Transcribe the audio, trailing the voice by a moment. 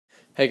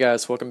Hey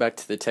guys, welcome back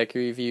to the Tech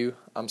Review.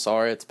 I'm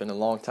sorry, it's been a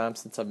long time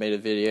since I've made a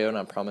video and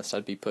I promised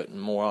I'd be putting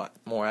more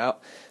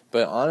out.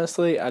 But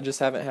honestly, I just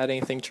haven't had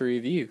anything to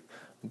review.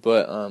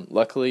 But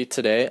luckily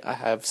today I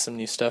have some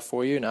new stuff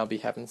for you, and I'll be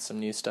having some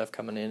new stuff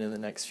coming in the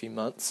next few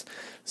months.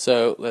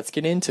 So let's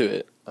get into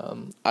it.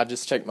 I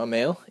just checked my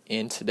mail,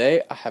 and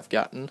today I have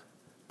gotten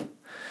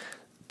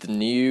the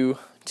new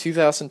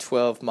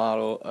 2012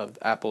 model of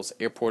Apple's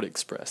Airport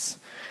Express.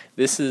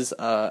 This is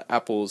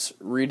Apple's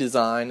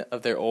redesign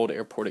of their old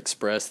Airport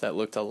Express that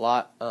looked a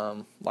lot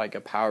like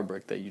a power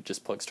brick that you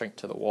just plug straight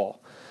to the wall.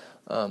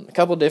 A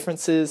couple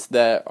differences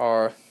that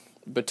are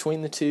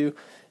between the two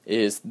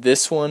is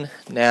this one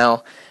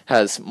now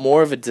has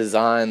more of a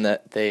design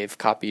that they've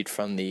copied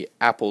from the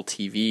Apple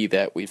TV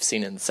that we've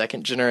seen in the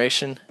second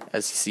generation.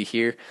 As you see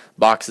here,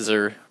 boxes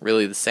are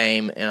really the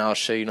same, and I'll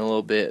show you in a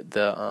little bit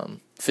the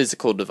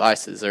physical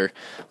devices are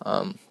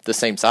the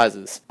same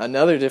sizes.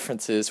 Another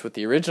difference is with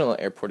the original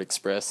Airport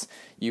Express,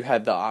 you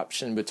had the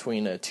option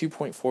between a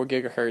 2.4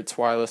 gigahertz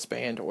wireless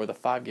band or the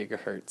 5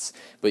 gigahertz,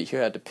 but you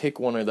had to pick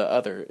one or the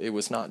other. It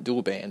was not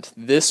dual band.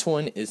 This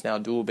one is now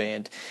dual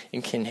band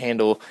and can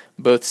handle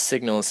both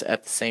signals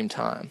at the same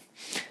time.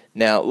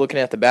 Now, looking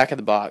at the back of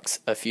the box,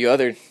 a few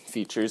other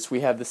features.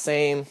 We have the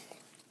same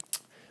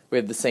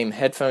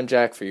headphone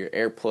jack for your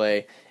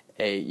AirPlay,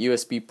 a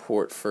USB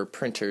port for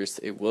printers.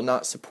 It will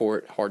not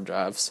support hard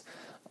drives.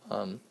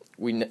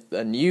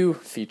 A new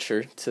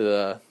feature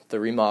to the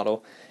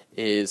remodel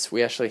is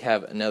we actually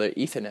have another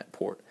Ethernet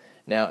port.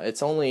 Now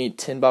it's only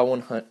 10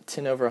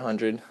 over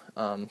 100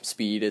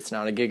 speed. It's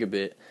not a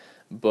gigabit,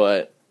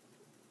 but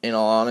in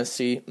all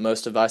honesty,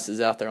 most devices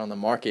out there on the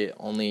market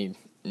can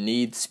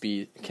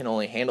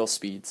only handle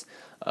speeds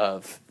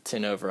of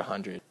 10 over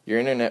 100. Your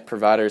internet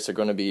providers are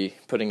going to be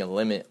putting a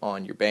limit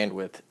on your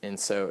bandwidth, and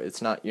so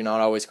you're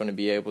not always going to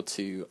be able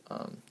to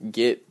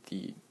get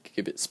the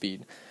gigabit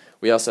speed.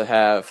 We also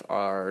have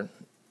our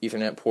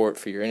Ethernet port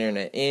for your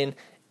internet in,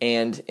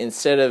 and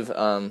instead of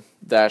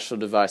the actual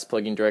device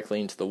plugging directly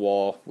into the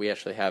wall, we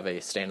actually have a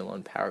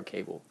standalone power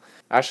cable.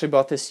 I actually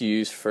bought this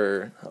used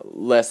for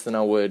less than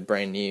I would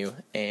brand new,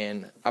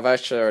 and I've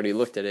actually already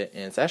looked at it,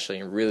 and it's actually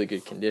in really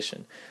good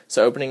condition.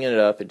 So opening it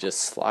up, it just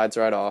slides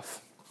right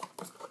off.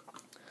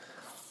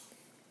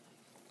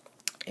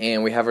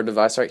 And we have our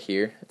device right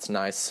here. It's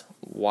nice,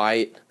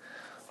 white,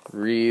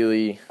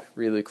 really,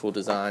 really cool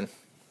design.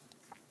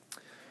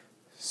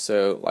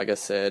 So, like I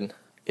said,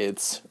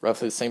 it's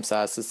roughly the same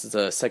size. This is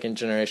a second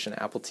generation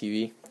Apple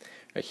TV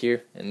right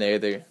here, and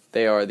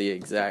they are the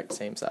exact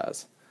same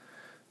size.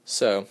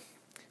 So,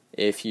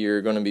 if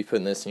you're going to be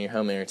putting this in your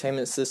home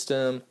entertainment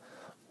system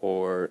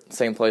or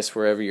same place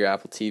wherever your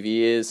Apple TV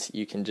is,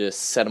 you can just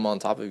set them on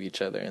top of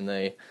each other, and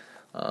they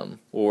will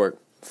work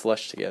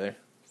flush together.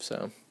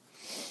 So.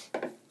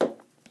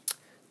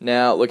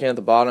 Now, looking at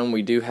the bottom,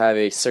 we do have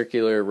a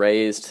circular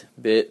raised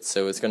bit,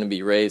 so it's going to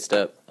be raised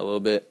up a little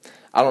bit.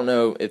 I don't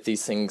know if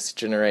these things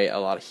generate a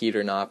lot of heat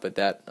or not, but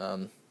that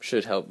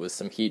should help with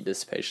some heat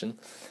dissipation.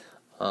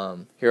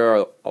 Here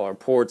are all our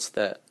ports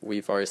that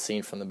we've already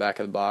seen from the back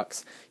of the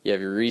box. You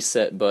have your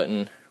reset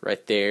button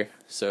right there,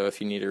 so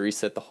if you need to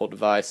reset the whole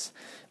device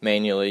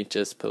manually,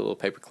 just put a little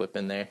paper clip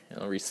in there and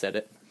it'll reset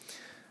it.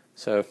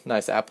 So,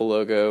 nice Apple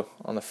logo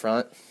on the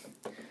front.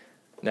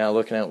 Now,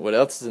 looking at what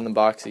else is in the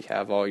box, you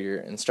have all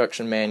your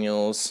instruction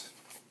manuals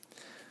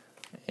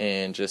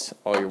and just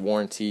all your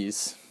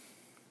warranties.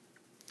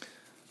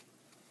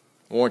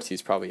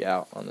 Warranty's probably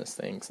out on this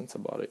thing since I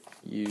bought it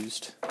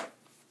used.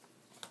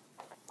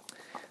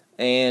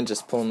 And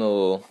just pulling the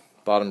little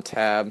bottom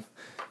tab,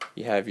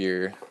 you have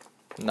your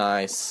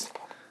nice,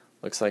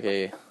 looks like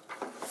a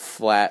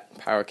flat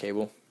power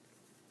cable,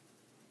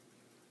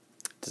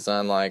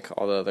 designed like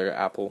all the other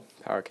Apple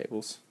power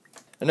cables.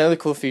 Another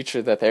cool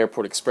feature that the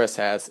Airport Express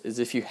has is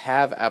if you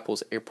have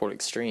Apple's Airport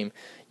Extreme,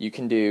 you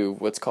can do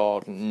what's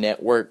called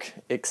network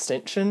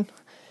extension.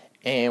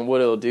 And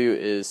what it'll do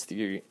is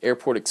the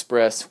Airport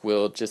Express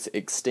will just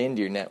extend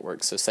your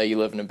network. So say you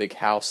live in a big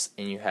house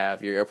and you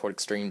have your Airport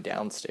Extreme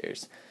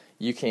downstairs.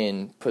 You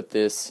can put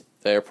the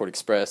Airport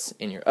Express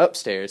in your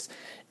upstairs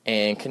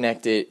and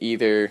connect it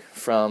either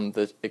from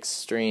the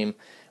Extreme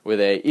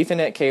with a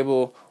Ethernet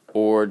cable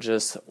or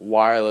just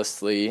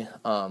wirelessly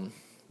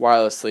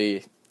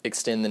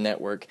extend the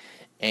network,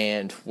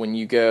 and when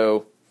you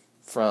go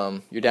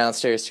from your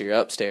downstairs to your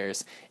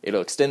upstairs, it'll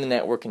extend the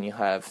network and you'll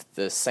have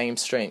the same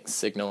strength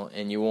signal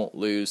and you won't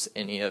lose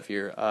any of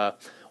your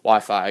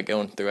Wi-Fi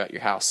going throughout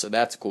your house. So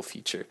that's a cool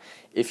feature.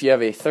 If you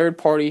have a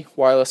third-party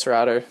wireless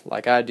router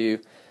like I do,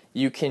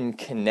 you can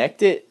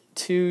connect it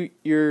to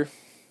your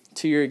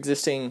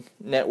existing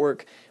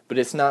network, but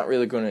it's not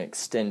really going to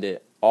extend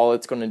it. All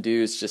it's going to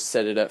do is just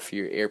set it up for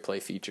your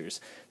AirPlay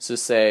features. So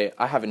say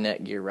I have a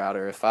Netgear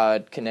router. If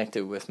I'd connect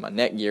it with my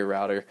Netgear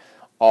router,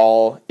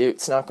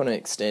 it's not going to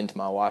extend to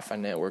my Wi-Fi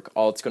network.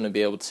 All it's going to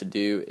be able to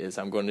do is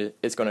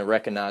it's going to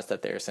recognize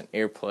that there's an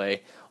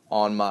AirPlay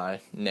on my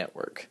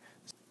network.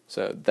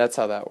 So that's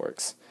how that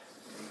works.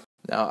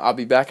 Now I'll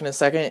be back in a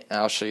second and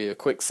I'll show you a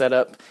quick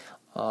setup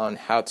on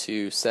how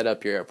to set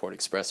up your Airport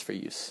Express for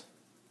use.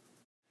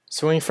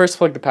 So when you first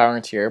plug the power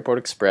into your Airport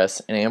Express,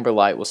 an amber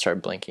light will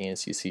start blinking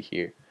as you see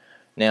here.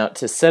 Now,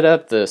 to set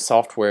up the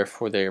software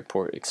for the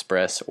Airport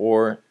Express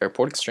or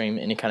Airport Extreme,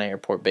 any kind of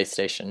airport base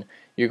station,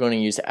 you're going to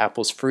use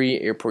Apple's free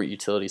airport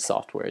utility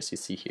software as you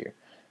see here.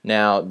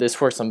 Now, this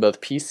works on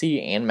both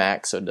PC and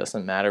Mac, so it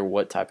doesn't matter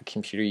what type of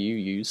computer you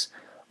use.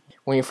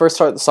 When you first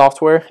start the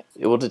software,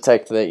 it will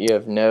detect that you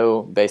have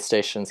no base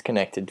stations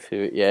connected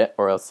to it yet,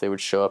 or else they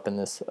would show up in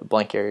this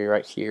blank area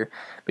right here.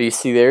 But you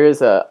see there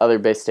is a other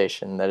base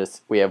station.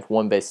 We have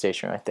one base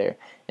station right there,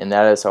 and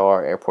that is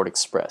our Airport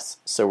Express.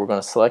 So we're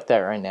going to select that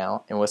right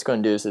now, and what it's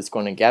going to do is it's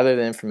going to gather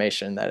the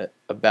information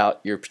about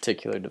your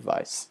particular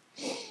device.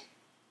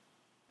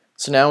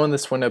 So now when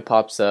this window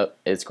pops up,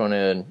 it's going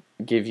to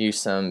give you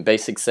some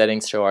basic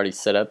settings to already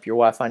set up your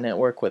Wi-Fi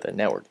network with a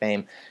network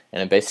name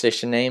and a base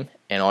station name,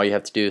 and all you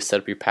have to do is set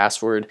up your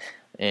password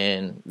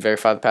and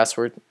verify the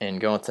password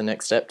and go on to the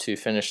next step to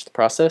finish the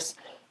process.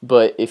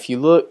 But if you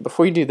look,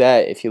 before you do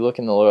that, if you look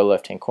in the lower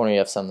left hand corner, you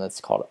have something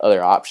that's called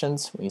other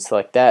options. When you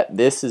select that,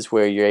 this is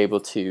where you're able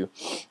to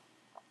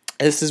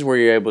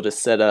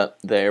set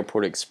up the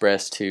Airport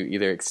Express to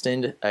either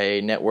extend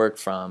a network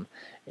from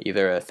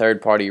either a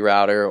third-party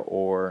router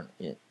or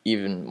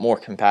even more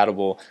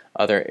compatible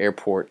other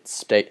airport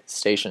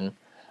station.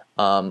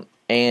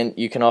 And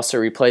you can also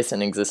replace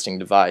an existing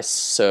device.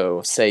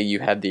 So say you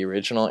had the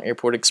original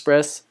Airport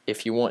Express,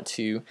 if you want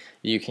to,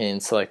 you can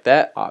select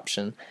that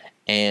option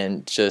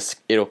and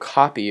it'll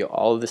copy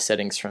all of the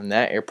settings from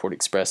that Airport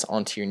Express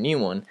onto your new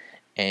one,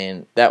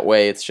 and that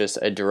way it's just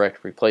a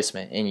direct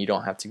replacement and you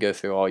don't have to go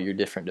through all your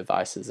different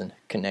devices and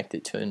connect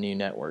it to a new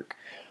network.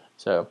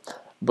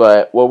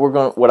 But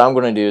what I'm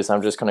going to do is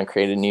I'm just going to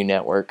create a new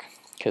network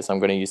because I'm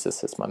going to use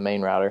this as my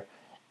main router.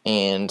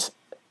 And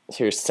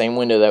here's the same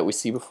window that we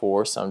see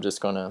before, so I'm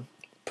just going to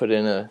put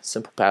in a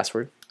simple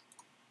password.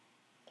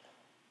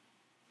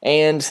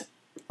 And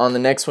on the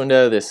next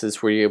window, this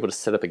is where you're able to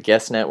set up a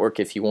guest network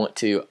if you want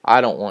to. I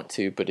don't want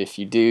to, but if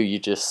you do, you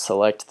just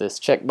select this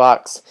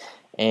checkbox,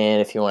 and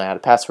if you want to add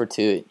a password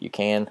to it, you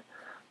can.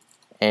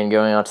 And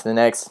going on to the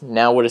next,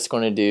 now what it's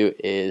going to do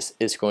is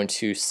it's going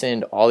to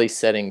send all these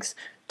settings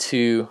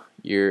to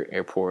your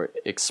Airport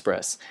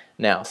Express.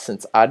 Now,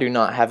 since I do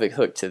not have it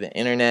hooked to the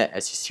internet,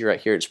 as you see right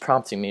here, it's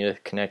prompting me to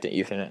connect an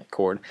Ethernet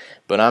cord,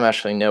 but I'm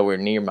actually nowhere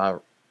near my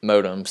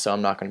modem, so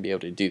I'm not going to be able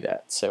to do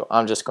that. So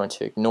I'm just going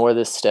to ignore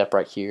this step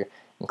right here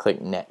and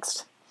click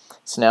Next.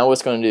 So now what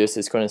it's going to do is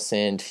it's going to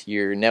send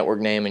your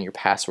network name and your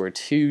password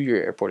to your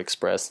Airport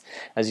Express.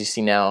 As you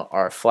see now,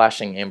 our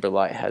flashing amber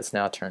light has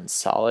now turned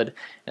solid,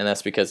 and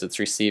that's because it's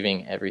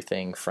receiving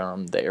everything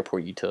from the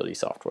airport utility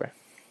software.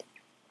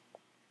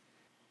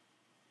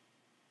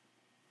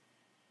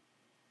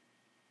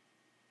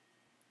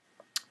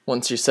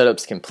 Once your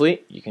setup's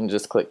complete, you can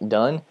just click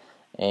Done,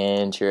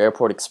 and your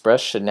Airport Express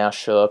should now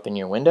show up in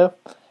your window.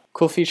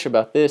 Cool feature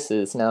about this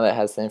is now that it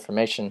has the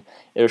information,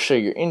 it'll show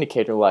your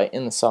indicator light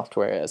in the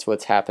software as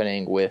what's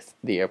happening with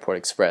the Airport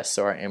Express,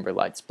 so our amber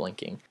light's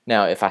blinking.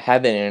 Now, if I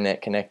had the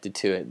internet connected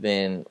to it,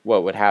 then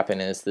what would happen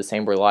is this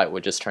amber light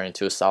would just turn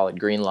into a solid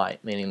green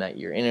light, meaning that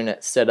your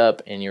internet's set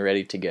up and you're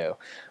ready to go.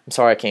 I'm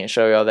sorry I can't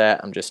show you all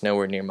that. I'm just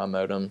nowhere near my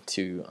modem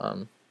to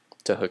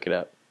hook it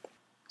up.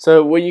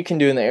 So what you can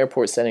do in the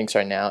airport settings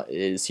right now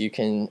is you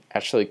can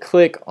actually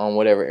click on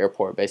whatever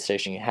airport base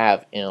station you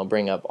have, and it'll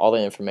bring up all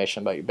the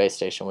information about your base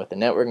station with the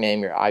network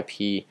name, your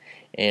IP,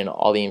 and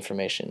all the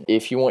information.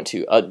 If you want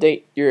to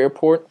update your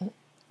airport,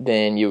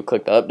 then you would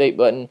click the update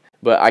button,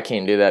 but I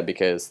can't do that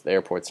because the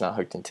airport's not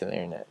hooked into the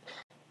internet.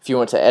 If you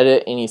want to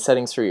edit any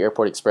settings for your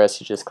Airport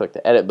Express, you just click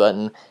the edit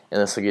button, and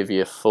this will give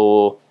you a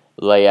full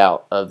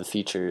layout of the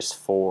features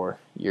for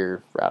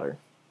your router.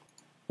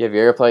 You have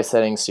your AirPlay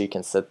settings, so you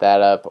can set that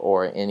up,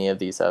 or any of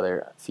these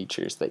other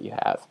features that you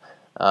have.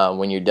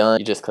 When you're done,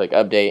 you just click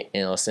update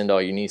and it'll send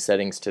all your new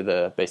settings to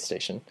the base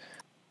station.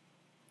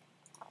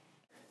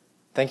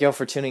 Thank y'all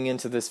for tuning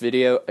into this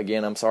video.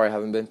 Again, I'm sorry I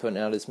haven't been putting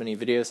out as many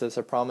videos as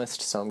I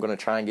promised, so I'm going to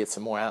try and get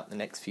some more out in the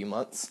next few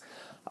months.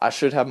 I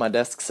should have my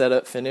desk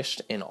setup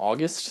finished in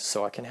August,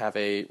 so I can have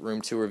a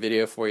room tour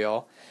video for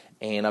y'all.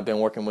 And I've been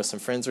working with some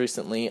friends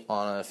recently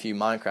on a few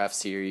Minecraft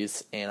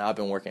series, and I've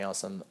been working on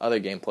some other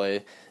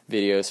gameplay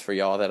videos for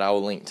y'all that I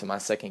will link to my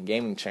second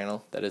gaming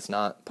channel that is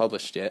not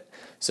published yet.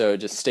 So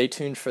just stay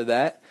tuned for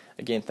that.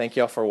 Again, thank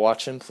y'all for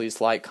watching.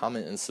 Please like,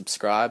 comment, and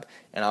subscribe,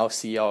 and I'll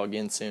see y'all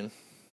again soon.